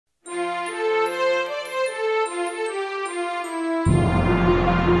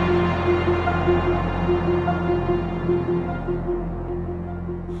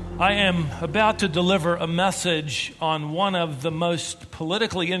I am about to deliver a message on one of the most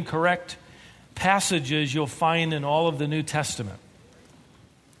politically incorrect passages you'll find in all of the New Testament.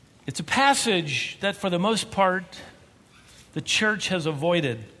 It's a passage that, for the most part, the church has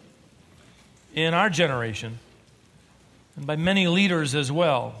avoided in our generation, and by many leaders as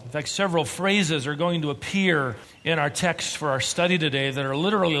well. In fact, several phrases are going to appear in our text for our study today that are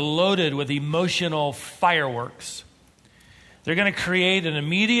literally loaded with emotional fireworks. They're going to create an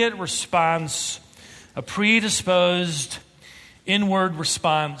immediate response, a predisposed inward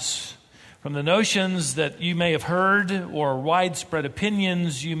response from the notions that you may have heard or widespread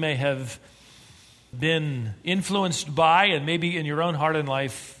opinions you may have been influenced by, and maybe in your own heart and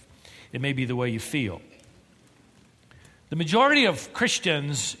life, it may be the way you feel. The majority of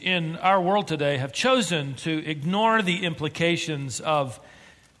Christians in our world today have chosen to ignore the implications of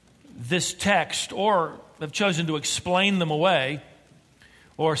this text, or have chosen to explain them away,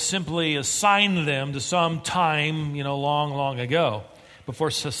 or simply assign them to some time, long ago, before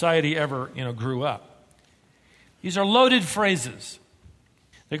society ever, grew up. These are loaded phrases.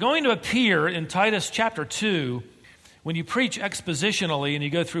 They're going to appear in Titus chapter 2. When you preach expositionally and you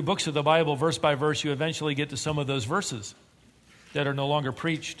go through books of the Bible verse by verse, you eventually get to some of those verses that are no longer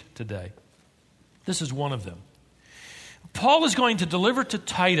preached today. This is one of them. Paul is going to deliver to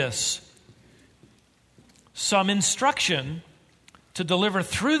Titus some instruction to deliver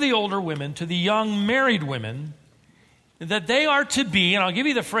through the older women to the young married women, that they are to be, and I'll give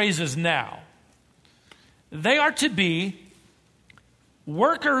you the phrases now, they are to be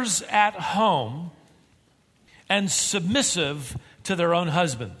workers at home and submissive to their own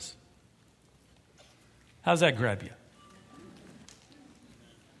husbands. How's that grab you?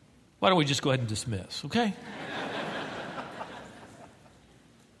 Why don't we just go ahead and dismiss, okay?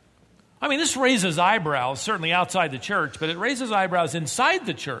 I mean, this raises eyebrows, certainly outside the church, but it raises eyebrows inside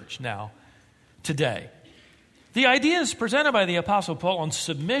the church now, today. The ideas presented by the Apostle Paul on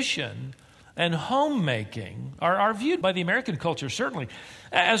submission and homemaking are viewed by the American culture, certainly,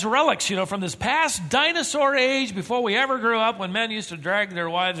 as relics, from this past dinosaur age before we ever grew up, when men used to drag their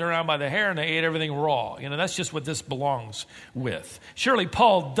wives around by the hair and they ate everything raw. That's just what this belongs with. Surely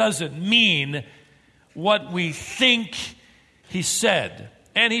Paul doesn't mean what we think he said.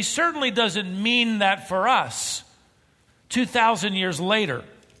 And he certainly doesn't mean that for us 2,000 years later.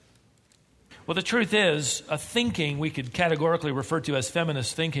 Well, the truth is, a thinking we could categorically refer to as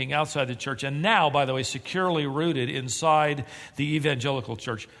feminist thinking outside the church, and now, by the way, securely rooted inside the evangelical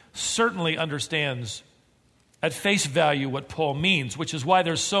church, certainly understands at face value what Paul means, which is why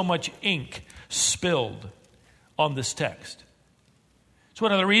there's so much ink spilled on this text. It's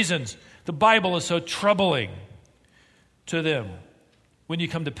one of the reasons the Bible is so troubling to them when you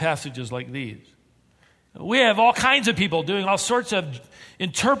come to passages like these. We have all kinds of people doing all sorts of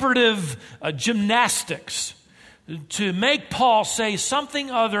interpretive gymnastics to make Paul say something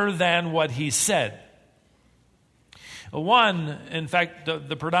other than what he said. One of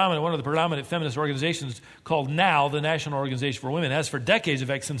the predominant feminist organizations called NOW, the National Organization for Women, has for decades, in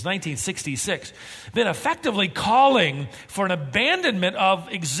fact, since 1966, been effectively calling for an abandonment of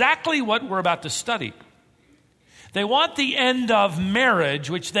exactly what we're about to study. They want the end of marriage,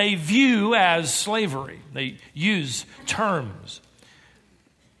 which they view as slavery. They use terms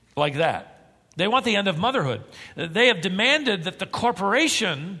like that. They want the end of motherhood. They have demanded that the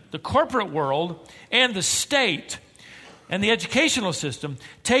corporation, the corporate world, and the state and the educational system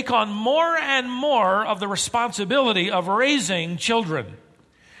take on more and more of the responsibility of raising children.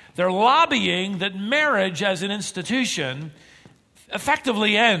 They're lobbying that marriage as an institution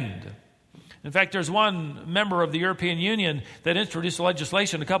effectively end. In fact, there's one member of the European Union that introduced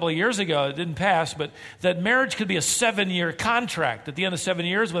legislation a couple of years ago. It didn't pass, but that marriage could be a 7-year contract. At the end of 7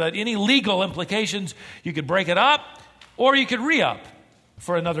 years, without any legal implications, you could break it up or you could re-up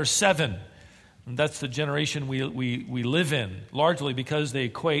for another 7. And that's the generation we live in, largely because they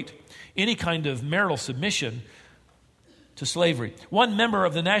equate any kind of marital submission to slavery. One member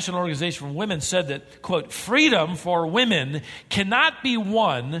of the National Organization for Women said that, quote, freedom for women cannot be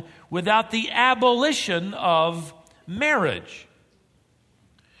won without the abolition of marriage.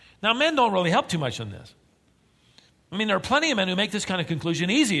 Now, men don't really help too much on this. I mean, there are plenty of men who make this kind of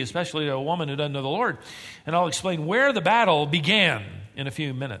conclusion easy, especially to a woman who doesn't know the Lord. And I'll explain where the battle began in a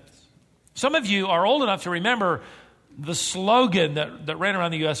few minutes. Some of you are old enough to remember the slogan that ran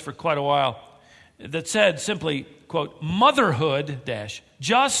around the U.S. for quite a while that said simply, quote, motherhood,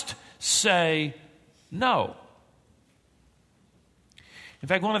 just say no. In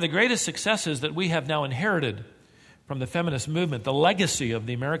fact, one of the greatest successes that we have now inherited from the feminist movement, the legacy of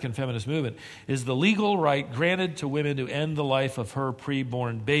the American feminist movement, is the legal right granted to women to end the life of her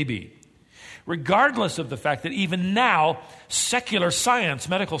preborn baby. Regardless of the fact that even now, secular science,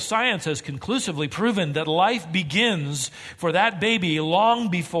 medical science, has conclusively proven that life begins for that baby long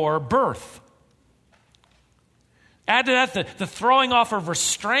before birth. Add to that the throwing off of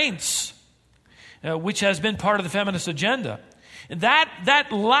restraints, which has been part of the feminist agenda.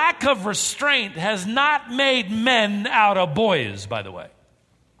 That lack of restraint has not made men out of boys, by the way.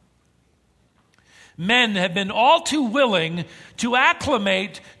 Men have been all too willing to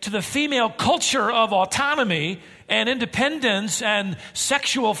acclimate to the female culture of autonomy and independence and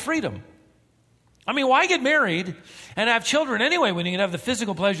sexual freedom. I mean, why get married and have children anyway when you can have the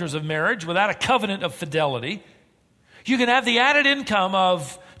physical pleasures of marriage without a covenant of fidelity? You can have the added income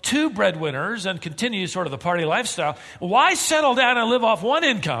of 2 breadwinners and continue sort of the party lifestyle. Why settle down and live off one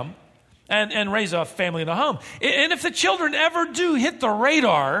income and raise a family and a home? And if the children ever do hit the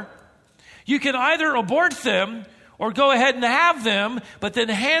radar, you can either abort them or go ahead and have them, but then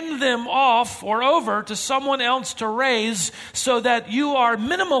hand them off or over to someone else to raise so that you are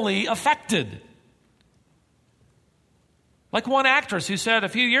minimally affected. Like one actress who said a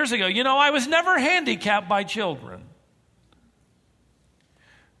few years ago, I was never handicapped by children.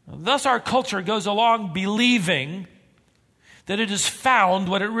 Thus our culture goes along believing that it has found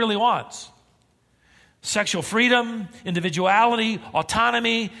what it really wants. Sexual freedom, individuality,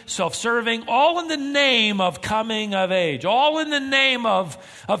 autonomy, self-serving, all in the name of coming of age, all in the name of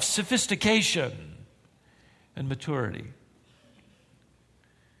sophistication and maturity.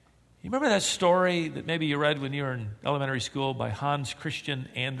 You remember that story that maybe you read when you were in elementary school by Hans Christian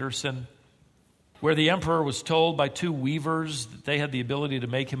Andersen, where the emperor was told by 2 weavers that they had the ability to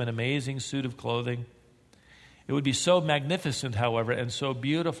make him an amazing suit of clothing? It would be so magnificent, however, and so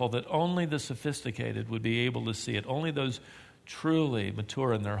beautiful that only the sophisticated would be able to see it, only those truly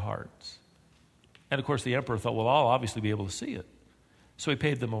mature in their hearts. And of course, the emperor thought, well, I'll obviously be able to see it. So he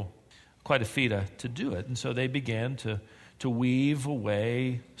paid them quite a fee to do it. And so they began to weave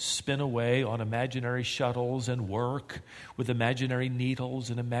away, spin away on imaginary shuttles and work with imaginary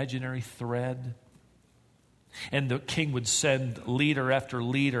needles and imaginary thread. And the king would send leader after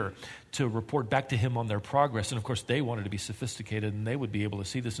leader to report back to him on their progress. And of course, they wanted to be sophisticated and they would be able to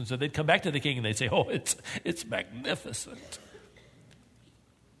see this. And so they'd come back to the king and they'd say, oh, it's magnificent.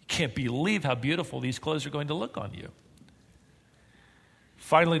 You can't believe how beautiful these clothes are going to look on you.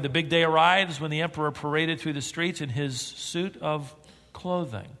 Finally, the big day arrives when the emperor paraded through the streets in his suit of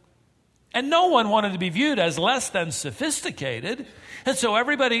clothing. And no one wanted to be viewed as less than sophisticated. And so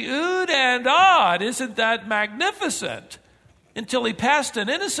everybody oohed and awed, isn't that magnificent? Until he passed an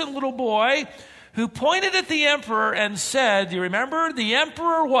innocent little boy who pointed at the emperor and said, do you remember? The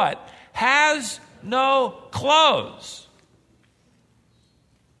emperor what? Has no clothes.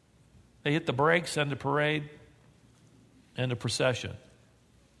 They hit the brakes, end the parade, end the procession.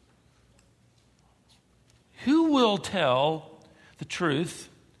 Who will tell the truth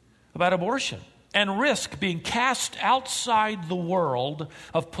about abortion and risk being cast outside the world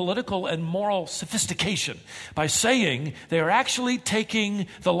of political and moral sophistication by saying they are actually taking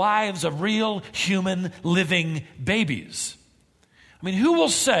the lives of real human living babies? I mean, who will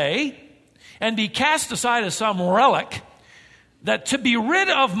say and be cast aside as some relic that to be rid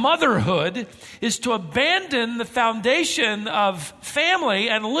of motherhood is to abandon the foundation of family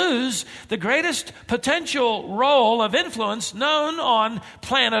and lose the greatest potential role of influence known on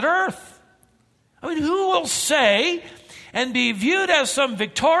planet Earth? I mean, who will say and be viewed as some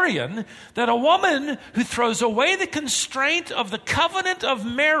Victorian that a woman who throws away the constraint of the covenant of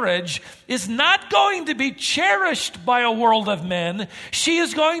marriage is not going to be cherished by a world of men? She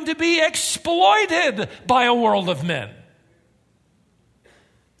is going to be exploited by a world of men.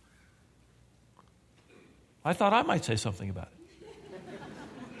 I thought I might say something about it.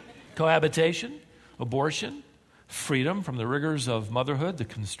 Cohabitation, abortion, freedom from the rigors of motherhood, the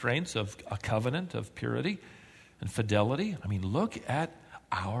constraints of a covenant of purity and fidelity. I mean, look at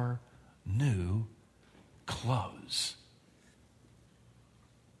our new clothes.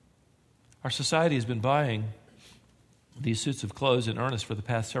 Our society has been buying these suits of clothes in earnest for the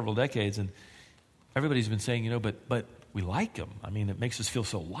past several decades, and everybody's been saying, but we like them. I mean, it makes us feel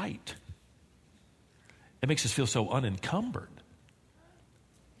so light. It makes us feel so unencumbered.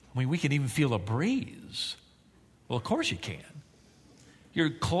 I mean, we can even feel a breeze. Well, of course you can. You're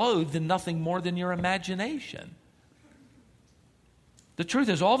clothed in nothing more than your imagination. The truth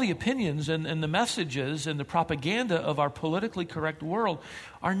is, all the opinions and the messages and the propaganda of our politically correct world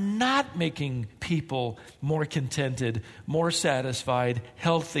are not making people more contented, more satisfied,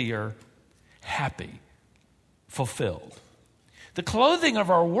 healthier, happy. fulfilled. The clothing of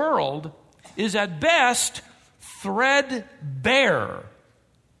our world is at best threadbare.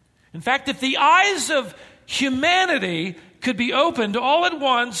 In fact, if the eyes of humanity could be opened all at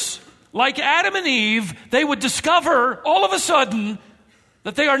once, like Adam and Eve, they would discover all of a sudden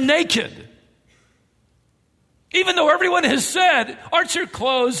that they are naked. Even though everyone has said, aren't your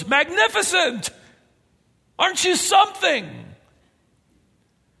clothes magnificent? Aren't you something?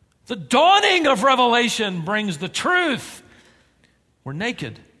 The dawning of revelation brings the truth. We're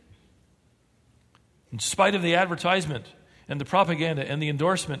naked. In spite of the advertisement and the propaganda and the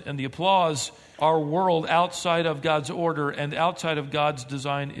endorsement and the applause, our world outside of God's order and outside of God's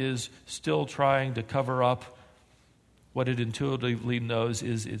design is still trying to cover up what it intuitively knows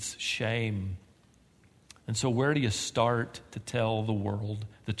is its shame. And so where do you start to tell the world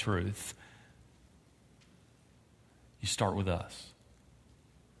the truth? You start with us.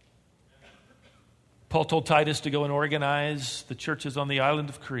 Paul told Titus to go and organize the churches on the island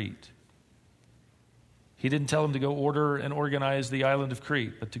of Crete. He didn't tell him to go order and organize the island of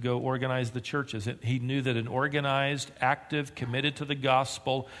Crete, but to go organize the churches. He knew that an organized, active, committed to the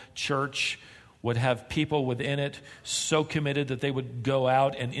gospel church would have people within it so committed that they would go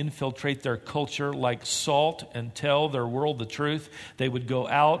out and infiltrate their culture like salt and tell their world the truth. They would go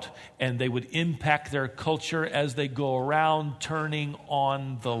out and they would impact their culture as they go around turning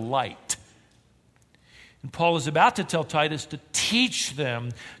on the light. And Paul is about to tell Titus to teach them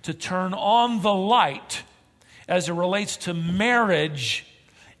to turn on the light as it relates to marriage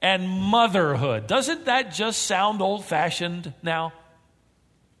and motherhood. Doesn't that just sound old-fashioned now?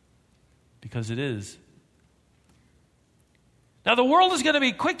 Because it is. Now, the world is going to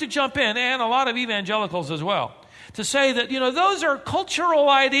be quick to jump in, and a lot of evangelicals as well, to say that, those are cultural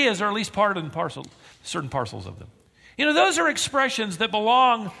ideas, or at least part and parcel, certain parcels of them. Those are expressions that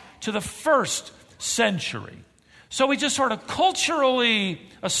belong to the first century. So we just sort of culturally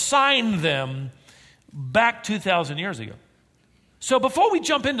assign them back 2,000 years ago. So before we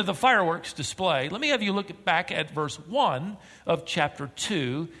jump into the fireworks display, let me have you look back at verse 1 of chapter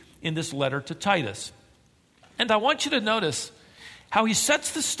 2 in this letter to Titus. And I want you to notice how he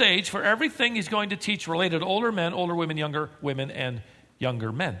sets the stage for everything he's going to teach related to older men, older women, and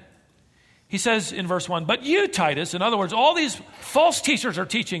younger men. He says in verse 1, but you, Titus, in other words, all these false teachers are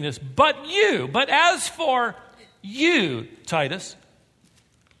teaching this, but as for you, Titus,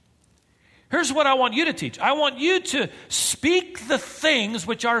 here's what I want you to teach. I want you to speak the things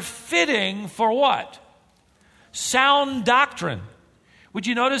which are fitting for what? Sound doctrine. Would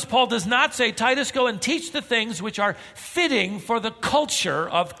you notice Paul does not say, Titus, go and teach the things which are fitting for the culture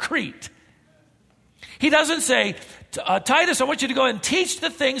of Crete. He doesn't say, Titus, I want you to go and teach the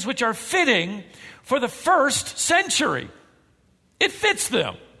things which are fitting for the first century. It fits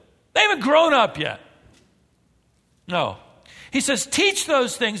them. They haven't grown up yet. No. He says, teach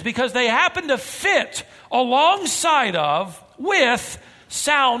those things because they happen to fit alongside of, with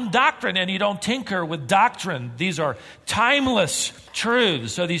sound doctrine. And you don't tinker with doctrine. These are timeless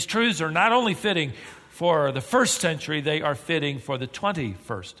truths. So these truths are not only fitting for the first century, they are fitting for the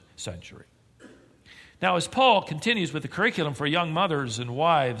 21st century. Now, as Paul continues with the curriculum for young mothers and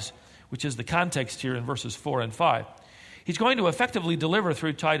wives, which is the context here in verses 4 and 5, he's going to effectively deliver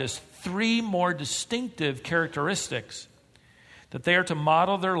through Titus 3 more distinctive characteristics that they are to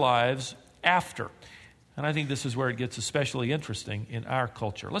model their lives after. And I think this is where it gets especially interesting in our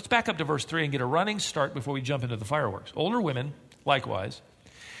culture. Let's back up to verse 3 and get a running start before we jump into the fireworks. Older women, likewise,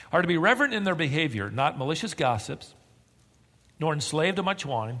 are to be reverent in their behavior, not malicious gossips, nor enslaved to much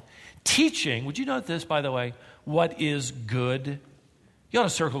wine, teaching, would you note this, by the way, what is good? You ought to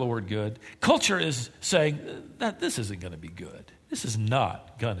circle the word good. Culture is saying that this isn't going to be good. This is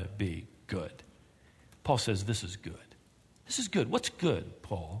not going to be good. Paul says this is good. This is good. What's good,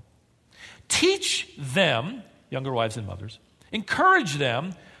 Paul? Teach them, younger wives and mothers, encourage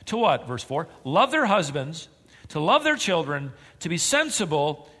them to what? Verse 4, love their husbands, to love their children, to be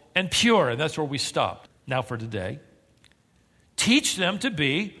sensible and pure. And that's where we stopped. Now for today, teach them to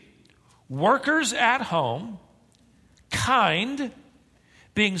be workers at home, kind,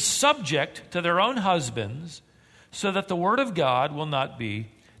 being subject to their own husbands, so that the word of God will not be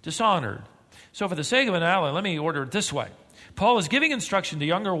dishonored. So for the sake of an outline, let me order it this way. Paul is giving instruction to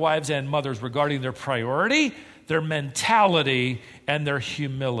younger wives and mothers regarding their priority, their mentality, and their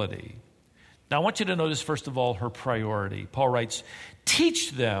humility. Now I want you to notice, first of all, her priority. Paul writes,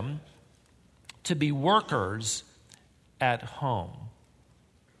 teach them to be workers at home.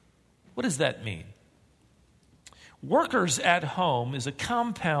 What does that mean? Workers at home is a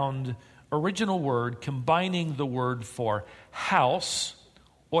compound original word combining the word for house,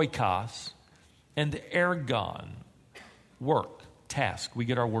 oikos, and ergon, work, task. We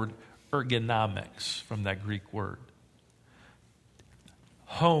get our word ergonomics from that Greek word.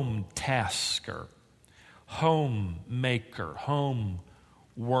 Home tasker, home maker, home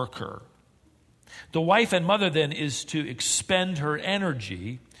worker. The wife and mother then is to expend her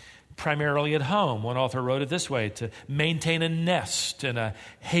energy primarily at home. One author wrote it this way: to maintain a nest and a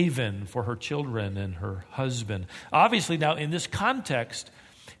haven for her children and her husband. Obviously, now in this context,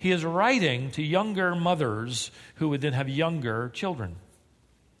 he is writing to younger mothers who would then have younger children.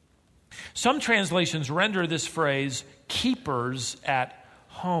 Some translations render this phrase keepers at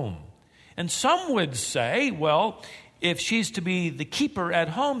home. And some would say, well, if she's to be the keeper at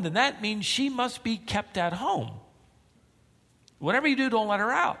home, then that means she must be kept at home. Whatever you do, don't let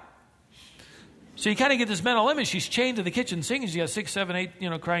her out. So you kind of get this mental image. She's chained to the kitchen sink, and she's got 6, 7,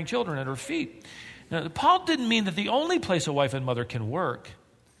 8, crying children at her feet. Now, Paul didn't mean that the only place a wife and mother can work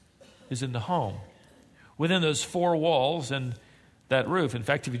is in the home, within those 4 walls and that roof. In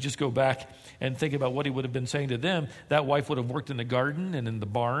fact, if you just go back and think about what he would have been saying to them, that wife would have worked in the garden and in the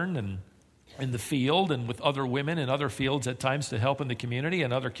barn and in the field and with other women in other fields at times to help in the community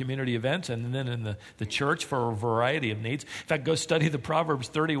and other community events, and then in the church for a variety of needs. In fact, go study the Proverbs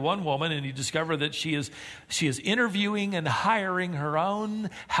 31 woman and you discover that she is interviewing and hiring her own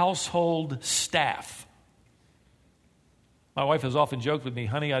household staff. My wife has often joked with me,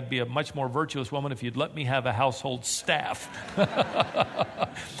 honey, I'd be a much more virtuous woman if you'd let me have a household staff.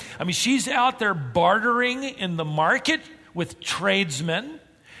 I mean, she's out there bartering in the market with tradesmen.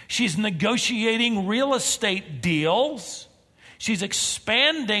 She's negotiating real estate deals. She's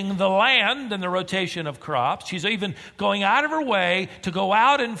expanding the land and the rotation of crops. She's even going out of her way to go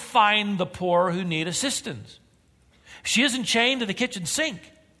out and find the poor who need assistance. She isn't chained to the kitchen sink.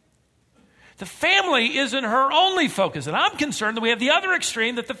 The family isn't her only focus. And I'm concerned that we have the other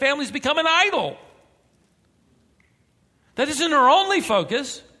extreme, that the family's become an idol. That isn't her only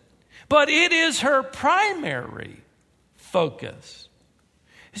focus, but it is her primary focus.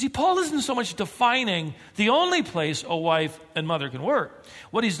 You see, Paul isn't so much defining the only place a wife and mother can work.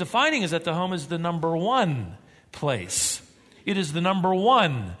 What he's defining is that the home is the number one place. It is the number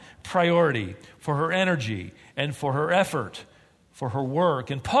one priority for her energy and for her effort, for her work.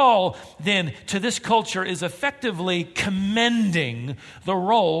 And Paul, then, to this culture is effectively commending the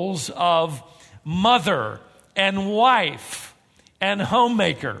roles of mother and wife and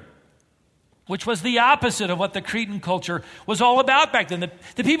homemaker, which was the opposite of what the Cretan culture was all about back then.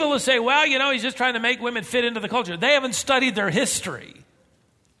 The people who say, well, he's just trying to make women fit into the culture, they haven't studied their history.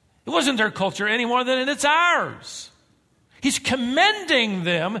 It wasn't their culture any more than it's ours. He's commending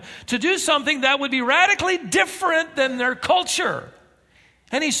them to do something that would be radically different than their culture.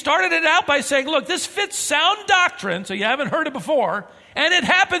 And he started it out by saying, look, this fits sound doctrine, so you haven't heard it before, and it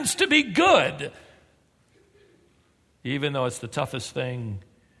happens to be good. Even though it's the toughest thing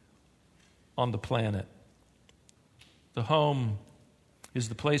on the planet. The home is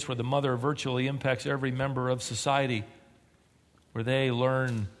the place where the mother virtually impacts every member of society, where they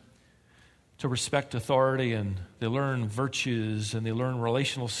learn to respect authority, and they learn virtues, and they learn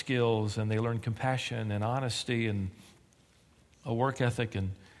relational skills, and they learn compassion and honesty and a work ethic,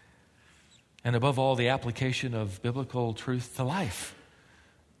 and above all, the application of biblical truth to life.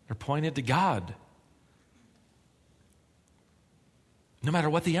 They're pointed to God. No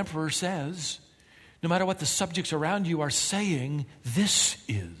matter what the emperor says, no matter what the subjects around you are saying, this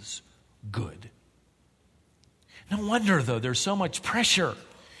is good. No wonder, though, there's so much pressure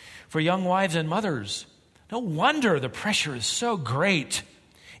for young wives and mothers. No wonder the pressure is so great,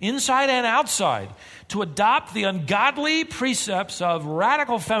 inside and outside, to adopt the ungodly precepts of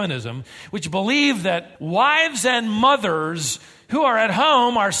radical feminism, which believe that wives and mothers who are at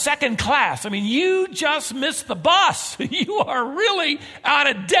home are second class. I mean, you just missed the bus. You are really out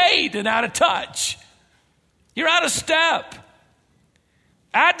of date and out of touch. You're out of step.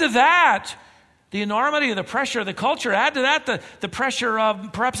 Add to that the enormity of the pressure of the culture. Add to that the pressure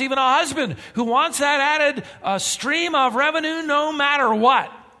of perhaps even a husband who wants that added stream of revenue no matter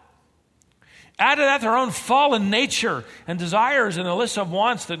what. Add to that their own fallen nature and desires and a list of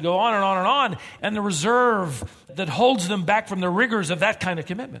wants that go on and on and on, and the reserve that holds them back from the rigors of that kind of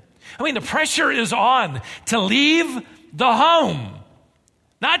commitment. I mean, the pressure is on to leave the home.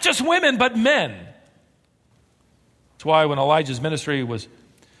 Not just women, but men. That's why when Elijah's ministry was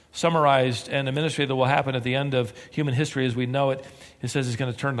summarized, and the ministry that will happen at the end of human history as we know it, it says it's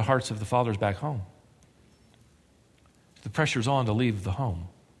going to turn the hearts of the fathers back home. The pressure's on to leave the home.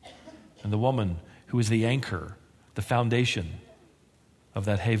 And the woman who is the anchor, the foundation of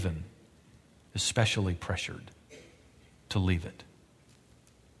that haven, is especially pressured to leave it.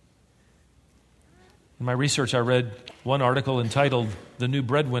 In my research, I read one article entitled "The New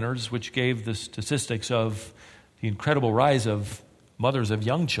Breadwinners," which gave the statistics of the incredible rise of mothers of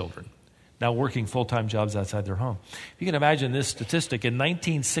young children now working full-time jobs outside their home. You can imagine this statistic. In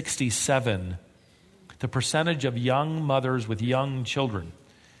 1967, the percentage of young mothers with young children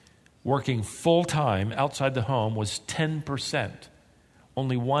working full-time outside the home was 10%.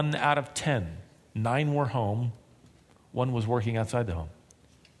 Only 1 out of 10. 9 were home. 1 was working outside the home.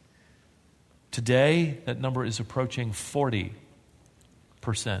 Today, that number is approaching 40%.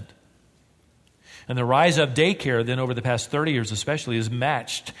 And the rise of daycare then over the past 30 years especially has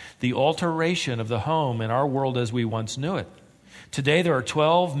matched the alteration of the home in our world as we once knew it. Today there are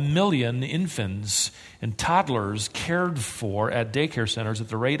 12 million infants and toddlers cared for at daycare centers at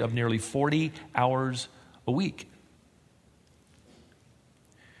the rate of nearly 40 hours a week.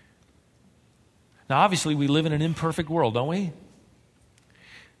 Now obviously we live in an imperfect world, don't we?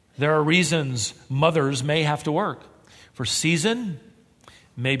 There are reasons mothers may have to work. For season,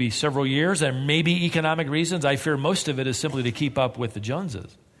 maybe several years, and maybe economic reasons. I fear most of it is simply to keep up with the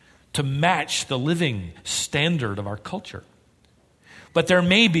Joneses, to match the living standard of our culture. But there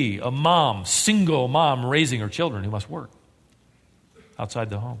may be a mom, single mom raising her children who must work outside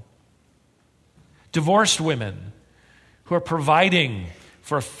the home. Divorced women who are providing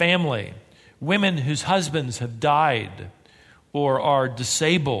for a family, women whose husbands have died or are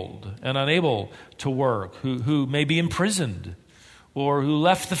disabled and unable to work, who may be imprisoned, or who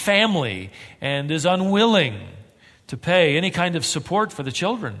left the family and is unwilling to pay any kind of support for the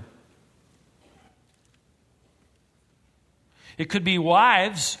children. It could be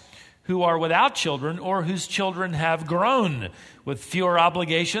wives who are without children or whose children have grown with fewer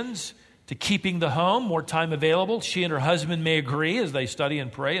obligations to keeping the home, more time available. She and her husband may agree as they study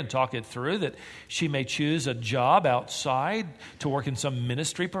and pray and talk it through that she may choose a job outside to work in some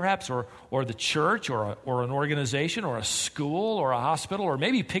ministry perhaps, or the church, or an organization, or a school, or a hospital, or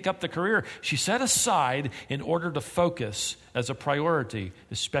maybe pick up the career she set aside in order to focus as a priority,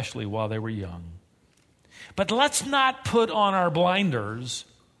 especially while they were young. But let's not put on our blinders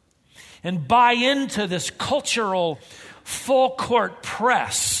and buy into this cultural full court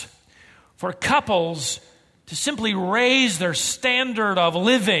press for couples to simply raise their standard of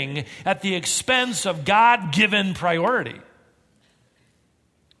living at the expense of God-given priority,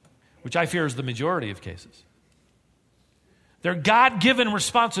 which I fear is the majority of cases. Their God-given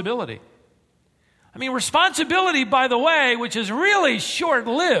responsibility. I mean, responsibility, by the way, which is really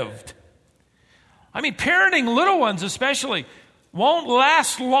short-lived. I mean, parenting little ones especially won't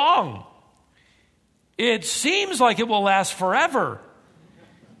last long. It seems like it will last forever.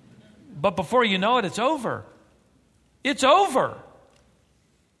 But before you know it, it's over. It's over.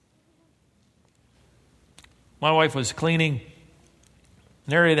 My wife was cleaning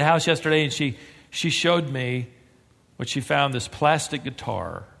an area of the house yesterday, and she showed me what she found, this plastic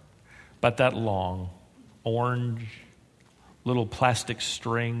guitar, about that long, orange, little plastic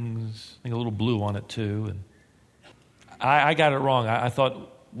strings, I think a little blue on it too. And I got it wrong. I thought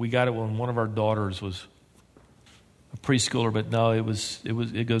we got it when one of our daughters was a preschooler, but no,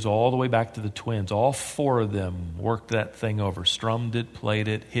 it goes all the way back to the twins. All 4 of them worked that thing over, strummed it, played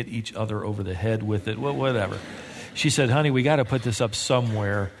it, hit each other over the head with it, whatever. She said, "Honey, we got to put this up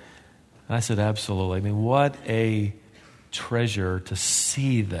somewhere." And I said, "Absolutely." I mean, what a treasure to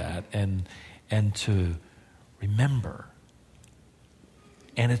see that and to remember.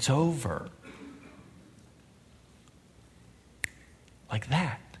 And it's over. Like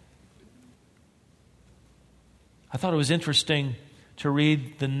that. I thought it was interesting to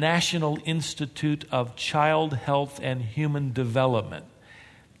read the National Institute of Child Health and Human Development.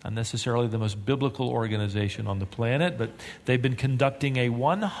 Not necessarily the most biblical organization on the planet, but they've been conducting a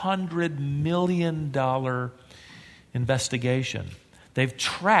 $100 million investigation. They've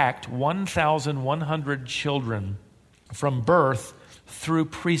tracked 1,100 children from birth through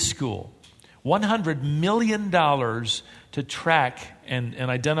preschool. $100 million to track and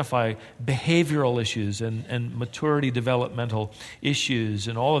identify behavioral issues and maturity developmental issues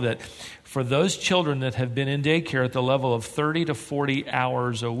and all of that for those children that have been in daycare at the level of 30 to 40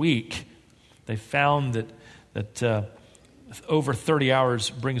 hours a week. They found that over 30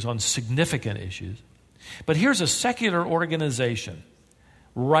 hours brings on significant issues. But here's a secular organization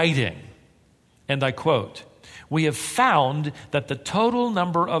writing, and I quote, "We have found that the total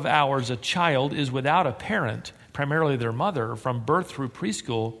number of hours a child is without a parent, primarily their mother, from birth through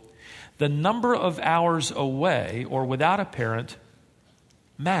preschool, the number of hours away or without a parent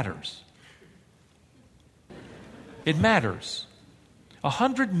matters." It matters.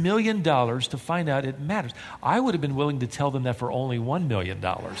 $100 million to find out it matters. I would have been willing to tell them that for only $1 million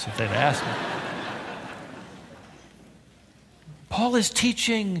if they'd asked me. Paul is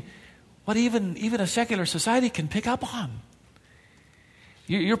teaching what even a secular society can pick up on.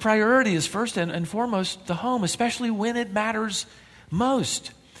 Your priority is first and foremost the home, especially when it matters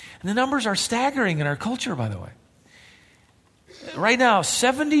most. And the numbers are staggering in our culture, by the way. Right now,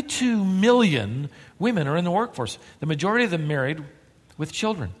 72 million women are in the workforce. The majority of them married with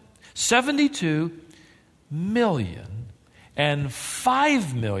children. 72 million. And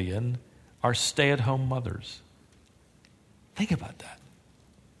 5 million are stay-at-home mothers. Think about that.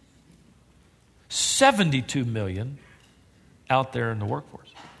 72 million out there in the workforce.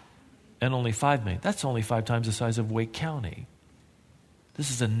 And only 5 million. That's only 5 times the size of Wake County.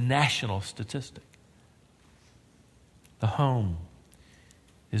 This is a national statistic. The home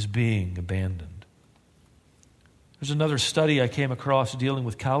is being abandoned. There's another study I came across dealing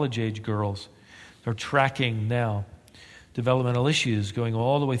with college-age girls. They're tracking now developmental issues going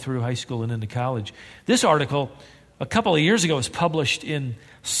all the way through high school and into college. This article, a couple of years ago, was published in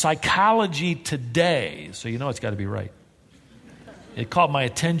Psychology Today, so you know it's got to be right. It caught my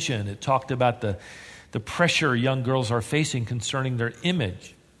attention. It talked about the pressure young girls are facing concerning their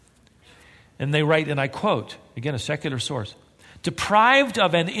image. And they write, and I quote, again, a secular source, "Deprived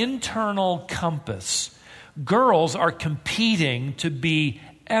of an internal compass, girls are competing to be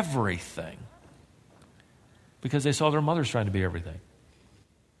everything because they saw their mothers trying to be everything.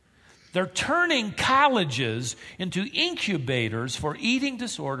 They're turning colleges into incubators for eating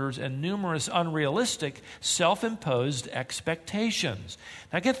disorders and numerous unrealistic self-imposed expectations."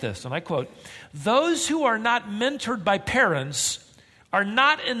 Now get this, and I quote, "Those who are not mentored by parents are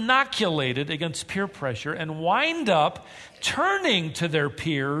not inoculated against peer pressure and wind up turning to their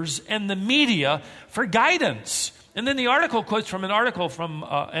peers and the media for guidance." And then the article quotes from an article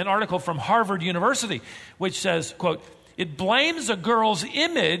from Harvard University, which says, quote, "It blames a girl's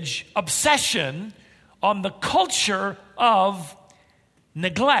image obsession on the culture of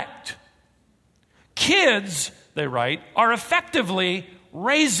neglect. Kids," they write, "are effectively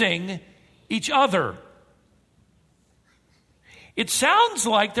raising each other." It sounds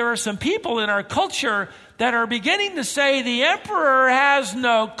like there are some people in our culture that are beginning to say the emperor has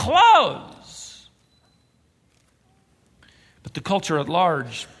no clothes. But the culture at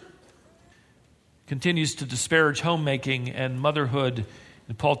large continues to disparage homemaking and motherhood.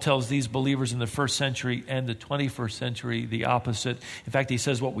 And Paul tells these believers in the first century and the 21st century the opposite. In fact, he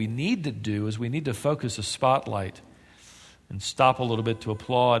says what we need to do is we need to focus a spotlight and stop a little bit to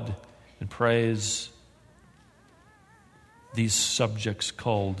applaud and praise these subjects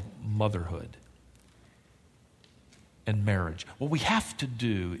called motherhood and marriage. What we have to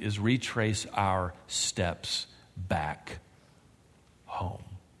do is retrace our steps back home.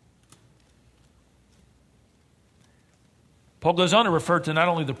 Paul goes on to refer to not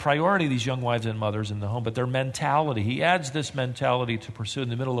only the priority of these young wives and mothers in the home, but their mentality. He adds this mentality to pursue in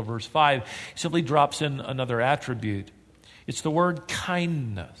the middle of verse 5. He simply drops in another attribute. It's the word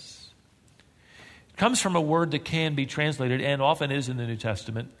kindness. It comes from a word that can be translated, and often is in the New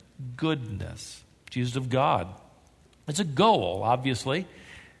Testament, goodness. It's used of God. It's a goal, obviously,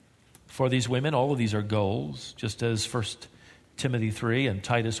 for these women. All of these are goals, just as 1 Timothy 3 and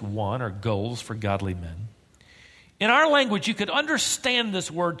Titus 1 are goals for godly men. In our language, you could understand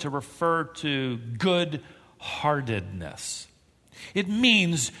this word to refer to good-heartedness. It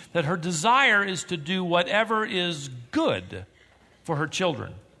means that her desire is to do whatever is good for her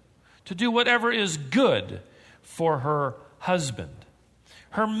children, to do whatever is good for her husband.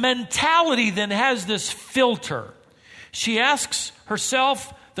 Her mentality then has this filter. She asks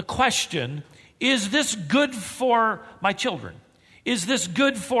herself the question, is this good for my children? Is this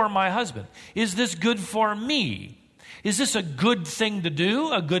good for my husband? Is this good for me? Is this a good thing to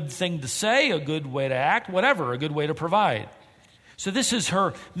do, a good thing to say, a good way to act, whatever, a good way to provide? So this is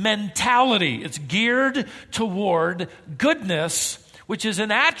her mentality. It's geared toward goodness, which is an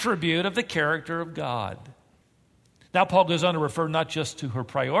attribute of the character of God. Now Paul goes on to refer not just to her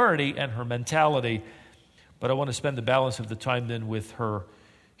priority and her mentality, but I want to spend the balance of the time then with her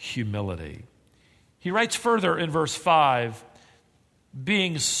humility. He writes further in verse 5,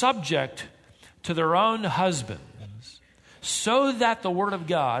 being subject to their own husbands, so that the word of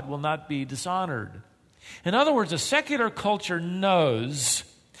God will not be dishonored. In other words, a secular culture knows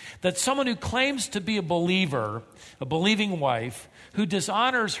that someone who claims to be a believer, a believing wife, who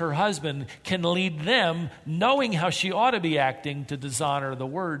dishonors her husband can lead them, knowing how she ought to be acting, to dishonor the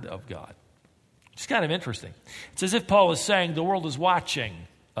word of God. It's kind of interesting. It's as if Paul is saying the world is watching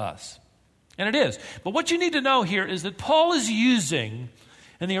us. And it is. But what you need to know here is that Paul is using,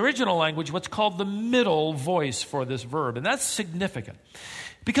 in the original language, what's called the middle voice for this verb. And that's significant.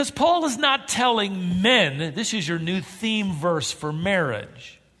 Because Paul is not telling men, this is your new theme verse for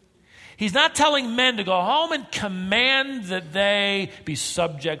marriage. He's not telling men to go home and command that they be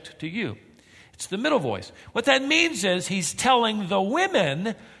subject to you. It's the middle voice. What that means is he's telling the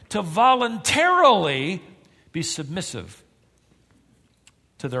women to voluntarily be submissive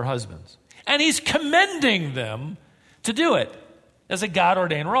to their husbands. And he's commending them to do it as a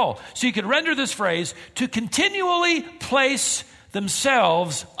God-ordained role. So you could render this phrase, to continually place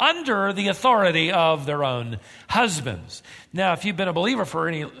themselves under the authority of their own husbands. Now, if you've been a believer for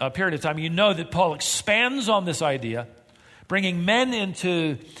any period of time, you know that Paul expands on this idea, bringing men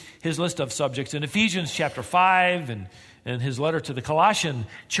into his list of subjects in Ephesians chapter 5 and his letter to the Colossian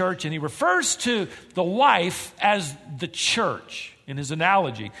church, and he refers to the wife as the church in his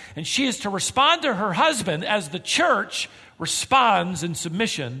analogy. And she is to respond to her husband as the church responds in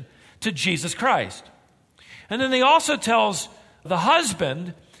submission to Jesus Christ. And then he also tells the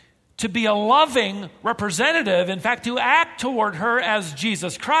husband to be a loving representative, in fact, to act toward her as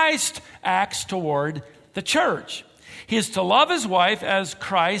Jesus Christ acts toward the church. He is to love his wife as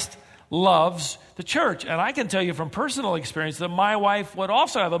Christ loves the church. And I can tell you from personal experience that my wife would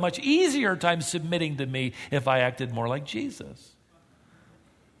also have a much easier time submitting to me if I acted more like Jesus.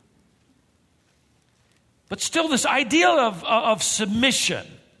 But still, this idea of submission,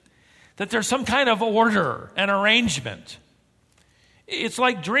 that there's some kind of order and arrangement, it's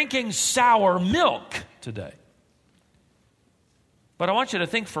like drinking sour milk today. But I want you to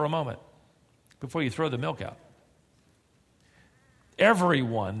think for a moment before you throw the milk out.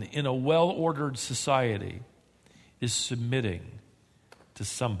 Everyone in a well-ordered society is submitting to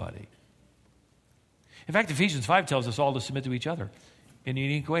somebody. In fact, Ephesians 5 tells us all to submit to each other. In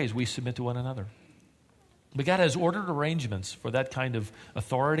unique ways, we submit to one another. But God has ordered arrangements for that kind of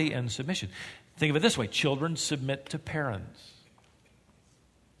authority and submission. Think of it this way. Children submit to parents.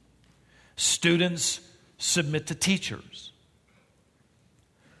 Students submit to teachers.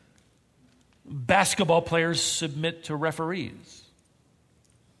 Basketball players submit to referees.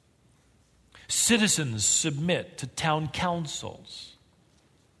 Citizens submit to town councils.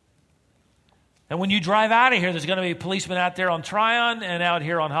 And when you drive out of here, there's going to be a policeman out there on Tryon and out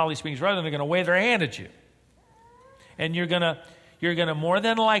here on Holly Springs Road, and they're going to wave their hand at you. And you're going to more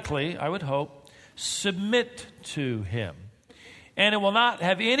than likely, I would hope, submit to him. And it will not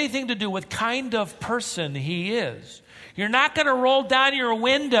have anything to do with kind of person he is. You're not going to roll down your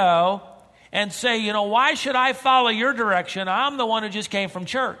window and say, why should I follow your direction? I'm the one who just came from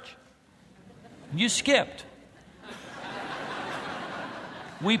church. You skipped.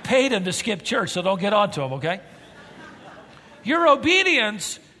 We paid him to skip church, so don't get on to him, okay? Your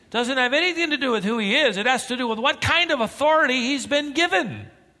obedience doesn't have anything to do with who he is. It has to do with what kind of authority he's been given.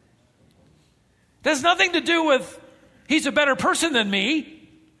 It has nothing to do with he's a better person than me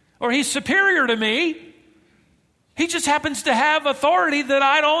or he's superior to me. He just happens to have authority that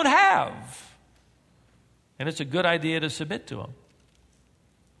I don't have. And it's a good idea to submit to him.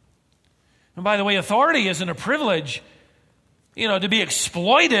 And by the way, authority isn't a privilege, to be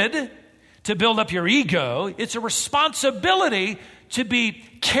exploited, to build up your ego. It's a responsibility to be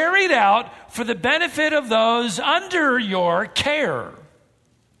carried out for the benefit of those under your care.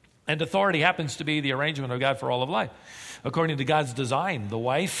 And authority happens to be the arrangement of God for all of life. According to God's design, the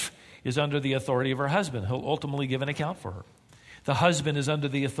wife is under the authority of her husband. He'll ultimately give an account for her. The husband is under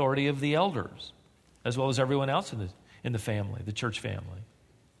the authority of the elders, as well as everyone else in the family, the church family.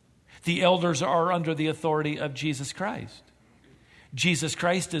 The elders are under the authority of Jesus Christ. Jesus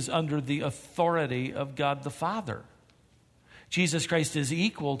Christ is under the authority of God the Father. Jesus Christ is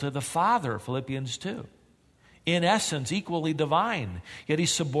equal to the Father, Philippians 2. In essence, equally divine. Yet he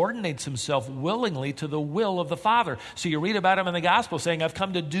subordinates himself willingly to the will of the Father. So you read about him in the gospel saying, I've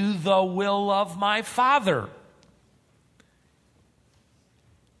come to do the will of my Father.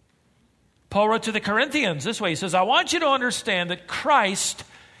 Paul wrote to the Corinthians this way. He says, I want you to understand that Christ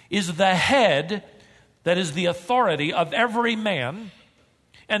is the head, that is the authority of every man,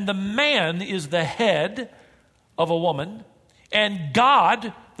 and the man is the head of a woman, and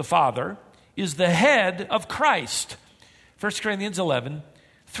God, the Father, is the head of Christ. 1 Corinthians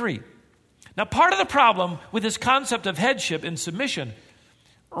 11:3. Now, part of the problem with this concept of headship and submission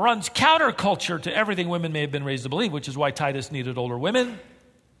runs counterculture to everything women may have been raised to believe, which is why Titus needed older women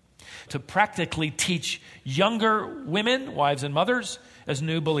to practically teach younger women, wives and mothers, as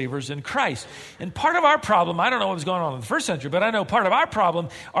new believers in Christ. And part of our problem, I don't know what was going on in the first century, but I know part of our problem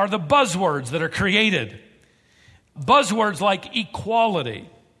are the buzzwords that are created. Buzzwords like equality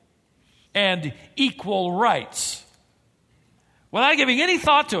and equal rights. without giving any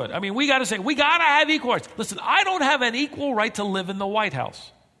thought to it. I mean, we got to say, we got to have equal rights. Listen, I don't have an equal right to live in the White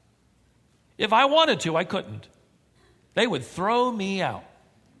House. If I wanted to, I couldn't. They would throw me out.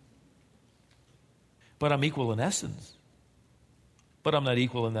 But I'm equal in essence. But I'm not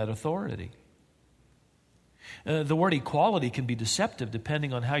equal in that authority. The word equality can be deceptive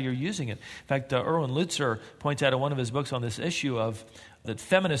depending on how you're using it. In fact, Erwin Lutzer points out in one of his books on this issue that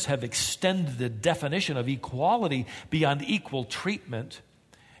feminists have extended the definition of equality beyond equal treatment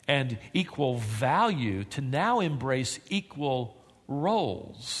and equal value to now embrace equal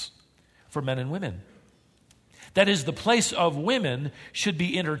roles for men and women. That is, the place of women should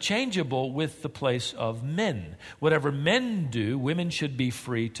be interchangeable with the place of men. Whatever men do, women should be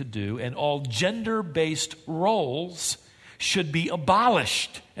free to do, and all gender-based roles should be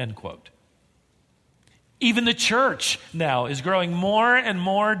abolished, end quote. Even the church now is growing more and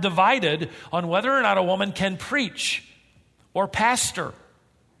more divided on whether or not a woman can preach or pastor.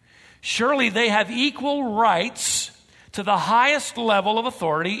 Surely they have equal rights to the highest level of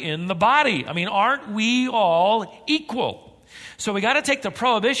authority in the body. I mean, aren't we all equal? So we got to take the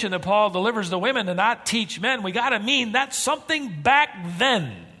prohibition that Paul delivers to women to not teach men. We got to mean that's something back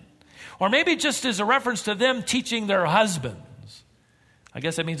then. Or maybe just as a reference to them teaching their husbands. I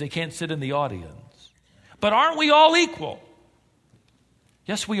guess that means they can't sit in the audience. But aren't we all equal?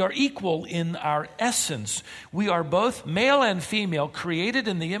 Yes, we are equal in our essence. We are both male and female, created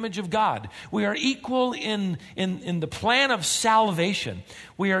in the image of God. We are equal in the plan of salvation.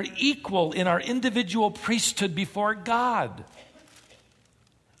 We are equal in our individual priesthood before God.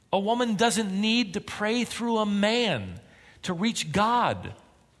 A woman doesn't need to pray through a man to reach God.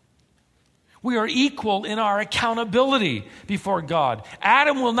 We are equal in our accountability before God.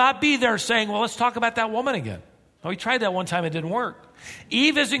 Adam will not be there saying, well, let's talk about that woman again. Oh, he tried that one time, it didn't work.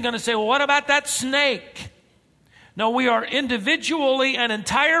 Eve isn't going to say, well, what about that snake? No, we are individually and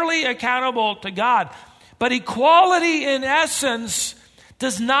entirely accountable to God. But equality in essence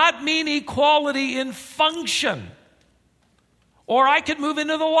does not mean equality in function. Or I could move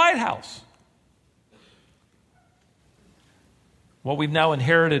into the White House. What we've now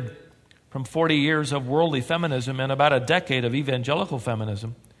inherited from 40 years of worldly feminism and about a decade of evangelical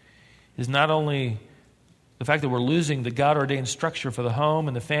feminism is not only the fact that we're losing the God-ordained structure for the home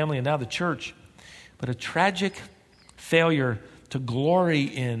and the family and now the church, but a tragic failure to glory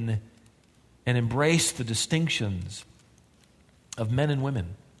in and embrace the distinctions of men and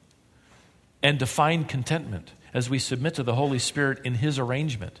women and to find contentment as we submit to the Holy Spirit in His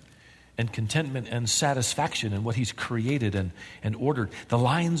arrangement and contentment and satisfaction in what He's created and ordered. The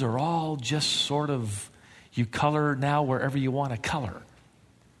lines are all just sort of, you color now wherever you want to color.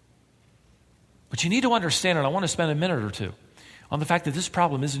 But you need to understand, and I want to spend a minute or two on the fact that this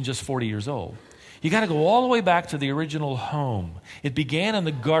problem isn't just 40 years old. You got to go all the way back to the original home. It began in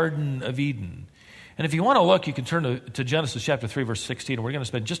the Garden of Eden. And if you want to look, you can turn to Genesis chapter 3, verse 16. And we're going to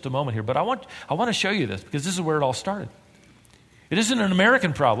spend just a moment here. But I want to show you this because this is where it all started. It isn't an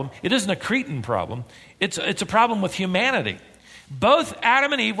American problem. It isn't a Cretan problem. It's a problem with humanity. Both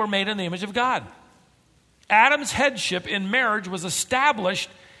Adam and Eve were made in the image of God. Adam's headship in marriage was established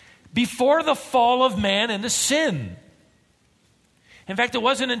before the fall of man into sin. In fact, it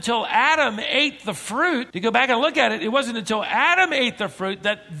wasn't until Adam ate the fruit, to go back and look at it, it wasn't until Adam ate the fruit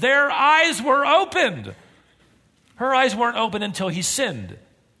that their eyes were opened. Her eyes weren't open until he sinned,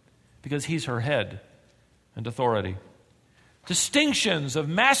 because he's her head and authority. Distinctions of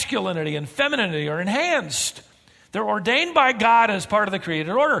masculinity and femininity are enhanced. They're ordained by God as part of the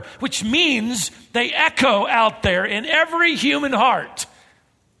created order, which means they echo out there in every human heart.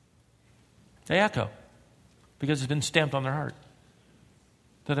 They echo because it's been stamped on their heart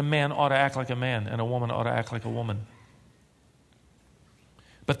that a man ought to act like a man and a woman ought to act like a woman.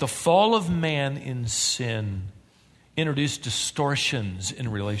 But the fall of man in sin introduced distortions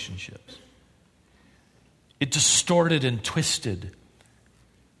in relationships. It distorted and twisted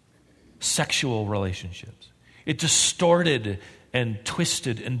sexual relationships. It distorted and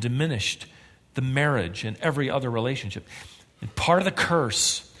twisted and diminished the marriage and every other relationship. And part of the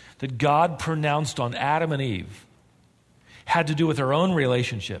curse that God pronounced on Adam and Eve had to do with their own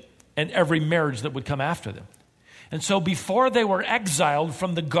relationship and every marriage that would come after them. And so before they were exiled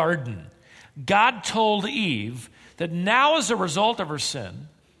from the garden, God told Eve that now as a result of her sin,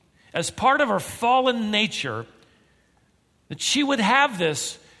 as part of her fallen nature, that she would have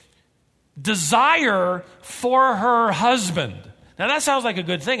this desire for her husband. Now that sounds like a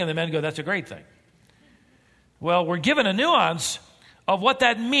good thing, and the men go, that's a great thing. Well, we're given a nuance of what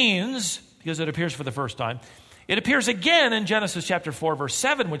that means, because it appears for the first time. It appears again in Genesis chapter 4, verse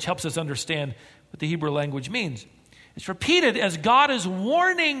 7, which helps us understand what the Hebrew language means. It's repeated as God is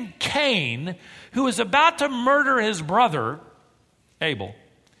warning Cain, who is about to murder his brother, Abel.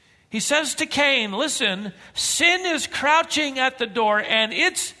 He says to Cain, listen, sin is crouching at the door and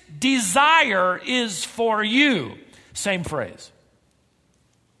its desire is for you. Same phrase.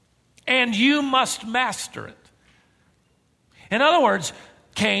 And you must master it. In other words,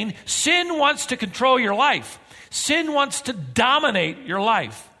 Cain, sin wants to control your life. Sin wants to dominate your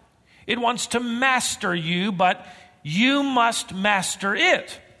life. It wants to master you, but you must master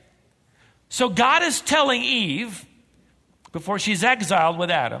it. So God is telling Eve, before she's exiled with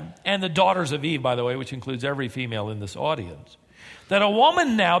Adam, and the daughters of Eve, by the way, which includes every female in this audience, that a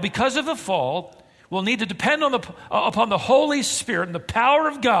woman now, because of the fall, will need to depend upon the Holy Spirit and the power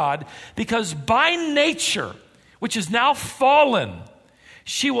of God, because by nature, which is now fallen,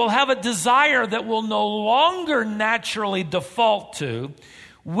 she will have a desire that will no longer naturally default to,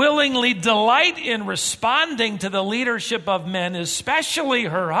 willingly delight in responding to the leadership of men, especially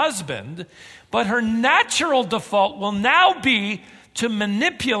her husband, but her natural default will now be to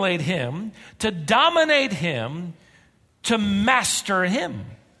manipulate him, to dominate him, to master him.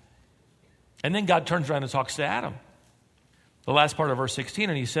 And then God turns around and talks to Adam. The last part of verse 16,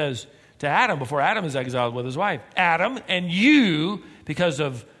 and he says to Adam, before Adam is exiled with his wife, Adam, and you, because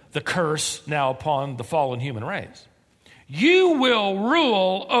of the curse now upon the fallen human race, you will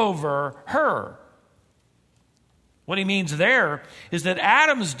rule over her. What he means there is that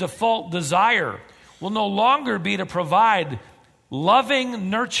Adam's default desire will no longer be to provide loving,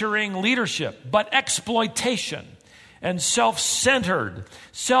 nurturing leadership, but exploitation and self-centered,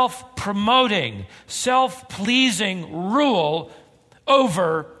 self-promoting, self-pleasing rule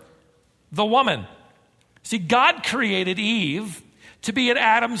over the woman. See, God created Eve to be at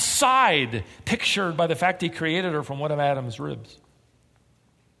Adam's side, pictured by the fact he created her from one of Adam's ribs.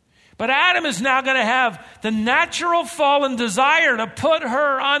 But Adam is now going to have the natural fallen desire to put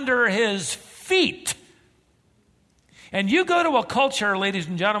her under his feet. And you go to a culture, ladies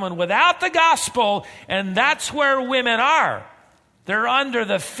and gentlemen, without the gospel, and that's where women are. They're under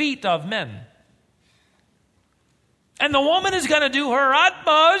the feet of men. And the woman is going to do her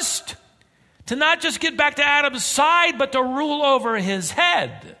utmost to not just get back to Adam's side, but to rule over his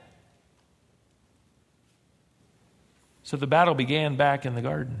head. So the battle began back in the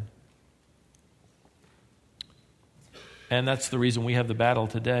garden. And that's the reason we have the battle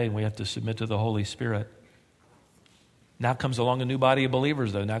today, and we have to submit to the Holy Spirit. Now comes along a new body of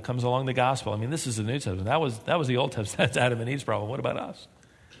believers, though. Now comes along the gospel. I mean, this is the New Testament. That was the Old Testament. That's Adam and Eve's problem. What about us?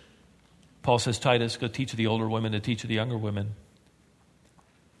 Paul says, Titus, go teach the older women to teach the younger women.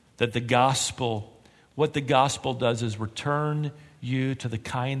 That the gospel, what the gospel does is return you to the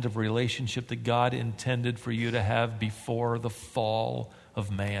kind of relationship that God intended for you to have before the fall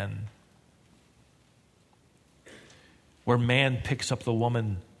of man. Where man picks up the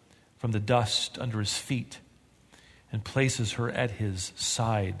woman from the dust under his feet and places her at his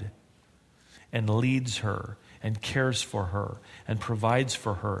side and leads her and cares for her and provides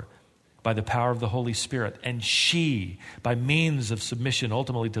for her by the power of the Holy Spirit. And she, by means of submission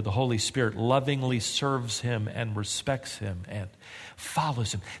ultimately to the Holy Spirit, lovingly serves him and respects him and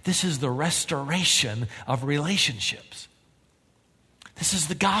follows him. This is the restoration of relationships. This is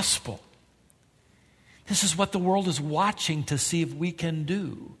the gospel. This is what the world is watching to see if we can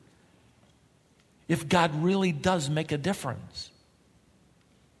do. If God really does make a difference.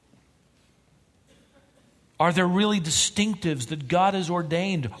 Are there really distinctives that God has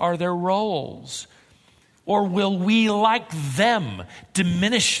ordained? Are there roles? Or will we, like them,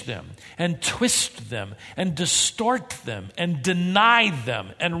 diminish them and twist them and distort them and deny them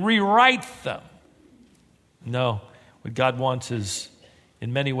and rewrite them? No. What God wants is,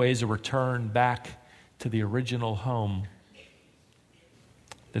 in many ways, a return back to the original home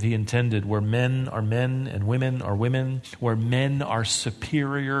that he intended, where men are men and women are women, where men are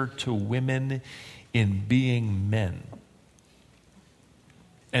superior to women in being men,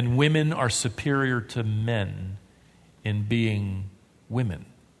 and women are superior to men in being women.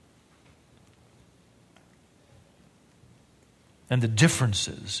 And the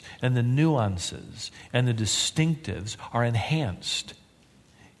differences and the nuances and the distinctives are enhanced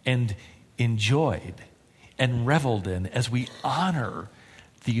and enjoyed and reveled in as we honor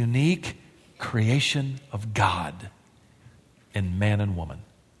the unique creation of God in man and woman.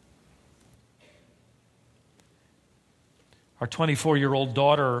 Our 24-year-old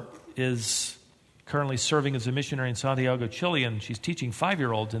daughter is currently serving as a missionary in Santiago, Chile, and she's teaching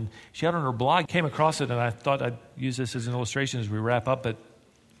 5-year-olds. And she had on her blog, came across it, and I thought I'd use this as an illustration as we wrap up. But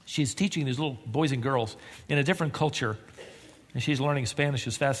she's teaching these little boys and girls in a different culture And she's learning Spanish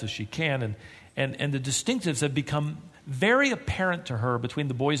as fast as she can. And the distinctives have become very apparent to her between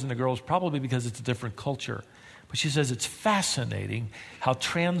the boys and the girls, probably because it's a different culture. But she says it's fascinating how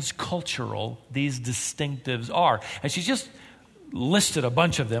transcultural these distinctives are. And she's just listed a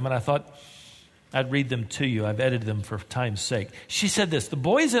bunch of them, and I thought I'd read them to you. I've edited them for time's sake. She said this: the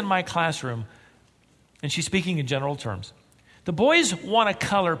boys in my classroom, and she's speaking in general terms, the boys want to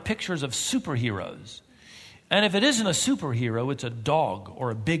color pictures of superheroes. And if it isn't a superhero, it's a dog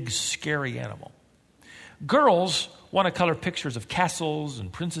or a big scary animal. Girls want to color pictures of castles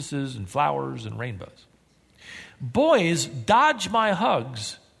and princesses and flowers and rainbows. Boys dodge my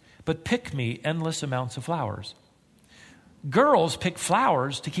hugs, but pick me endless amounts of flowers. Girls pick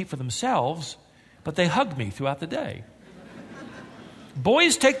flowers to keep for themselves, but they hug me throughout the day.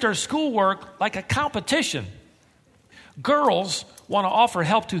 Boys take their schoolwork like a competition. Girls want to offer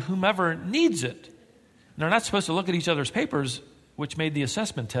help to whomever needs it. And they're not supposed to look at each other's papers, which made the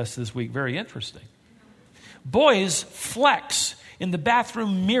assessment test this week very interesting. Boys flex in the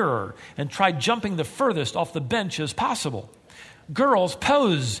bathroom mirror and try jumping the furthest off the bench as possible. Girls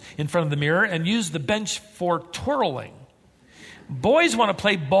pose in front of the mirror and use the bench for twirling. Boys want to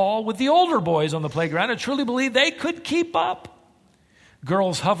play ball with the older boys on the playground and truly believe they could keep up.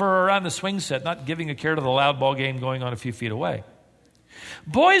 Girls hover around the swing set, not giving a care to the loud ball game going on a few feet away.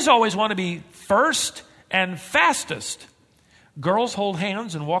 Boys always want to be first and fastest. Girls hold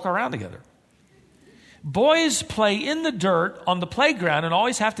hands and walk around together. Boys play in the dirt on the playground and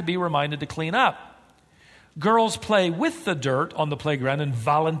always have to be reminded to clean up. Girls play with the dirt on the playground and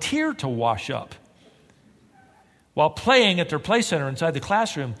volunteer to wash up. While playing at their play center inside the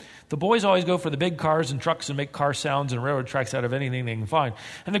classroom, the boys always go for the big cars and trucks and make car sounds and railroad tracks out of anything they can find.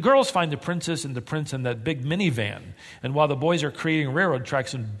 And the girls find the princess and the prince in that big minivan. And while the boys are creating railroad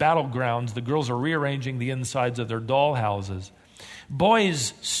tracks and battlegrounds, the girls are rearranging the insides of their doll houses.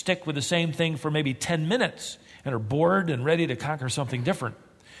 Boys stick with the same thing for maybe 10 minutes and are bored and ready to conquer something different.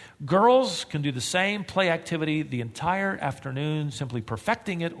 Girls can do the same play activity the entire afternoon, simply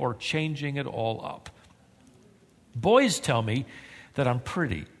perfecting it or changing it all up. Boys tell me that I'm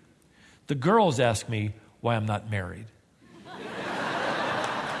pretty. The girls ask me why I'm not married.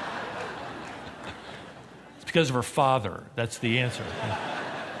 It's because of her father. That's the answer.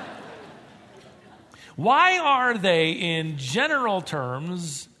 Why are they, in general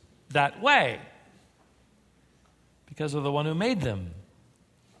terms, that way? Because of the one who made them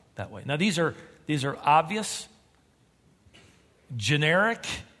that way. Now, these are obvious, generic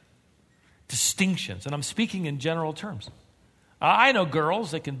distinctions, and I'm speaking in general terms. I know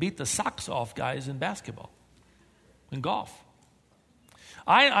girls that can beat the socks off guys in basketball, in golf.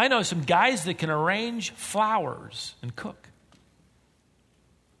 I know some guys that can arrange flowers and cook.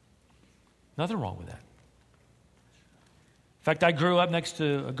 Nothing wrong with that. In fact, I grew up next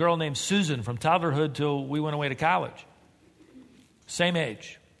to a girl named Susan from toddlerhood till we went away to college. Same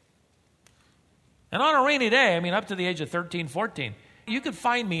age. And on a rainy day, up to the age of 13, 14, you could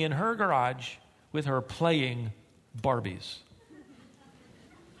find me in her garage with her playing Barbies.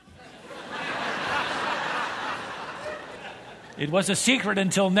 It was a secret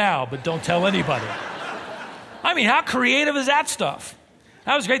until now, but don't tell anybody. How creative is that stuff?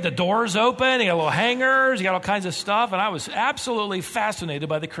 That was great. The doors open, you got little hangers, you got all kinds of stuff, and I was absolutely fascinated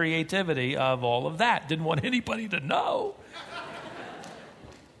by the creativity of all of that. Didn't want anybody to know.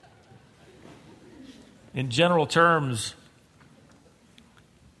 In general terms,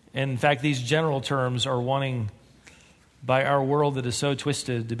 in fact, these general terms are wanting by our world that is so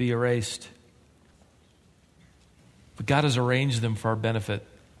twisted to be erased. But God has arranged them for our benefit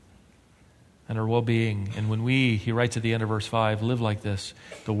and our well-being. And when he writes at the end of verse 5, live like this,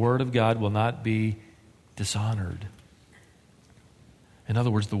 the word of God will not be dishonored. In other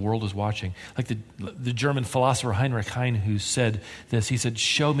words, the world is watching. Like the German philosopher Heinrich Heine, who said this, he said,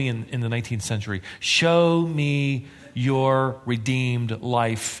 show me in the 19th century, show me your redeemed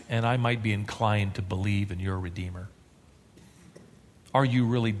life, and I might be inclined to believe in your Redeemer. Are you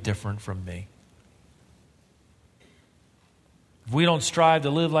really different from me? If we don't strive to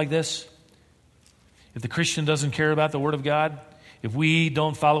live like this, if the Christian doesn't care about the Word of God, if we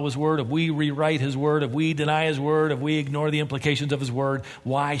don't follow His Word, if we rewrite His Word, if we deny His Word, if we ignore the implications of His Word,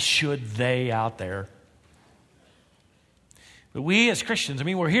 why should they out there? But we as Christians,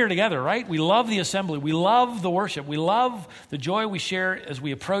 we're here together, right? We love the assembly. We love the worship. We love the joy we share as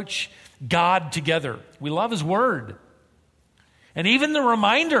we approach God together. We love His Word. And even the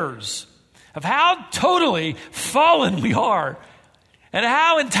reminders of how totally fallen we are and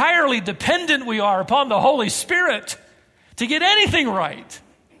how entirely dependent we are upon the Holy Spirit to get anything right.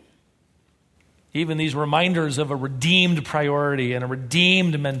 Even these reminders of a redeemed priority and a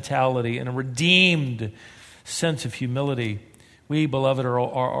redeemed mentality and a redeemed sense of humility. We, beloved, are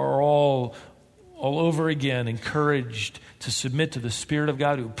all over again encouraged to submit to the Spirit of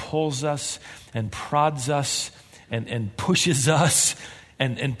God who pulls us and prods us and pushes us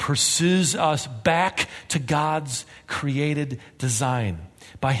and pursues us back to God's created design.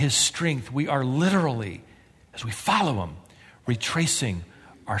 By His strength, we are literally, as we follow Him, retracing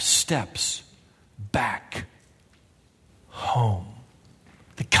our steps back home,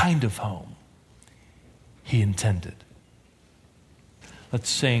 the kind of home He intended. Let's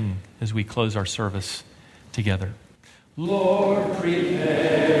sing as we close our service together. Lord,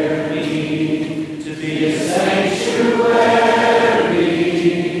 prepare me to be a sanctuary,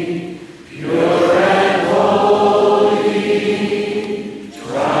 pure and holy,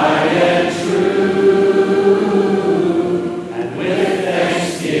 tried and true, and with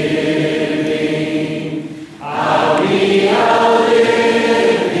thanksgiving I'll be a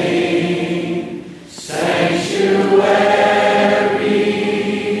living sanctuary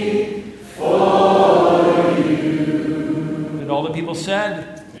for you. And all the people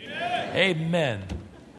said, Amen. Amen.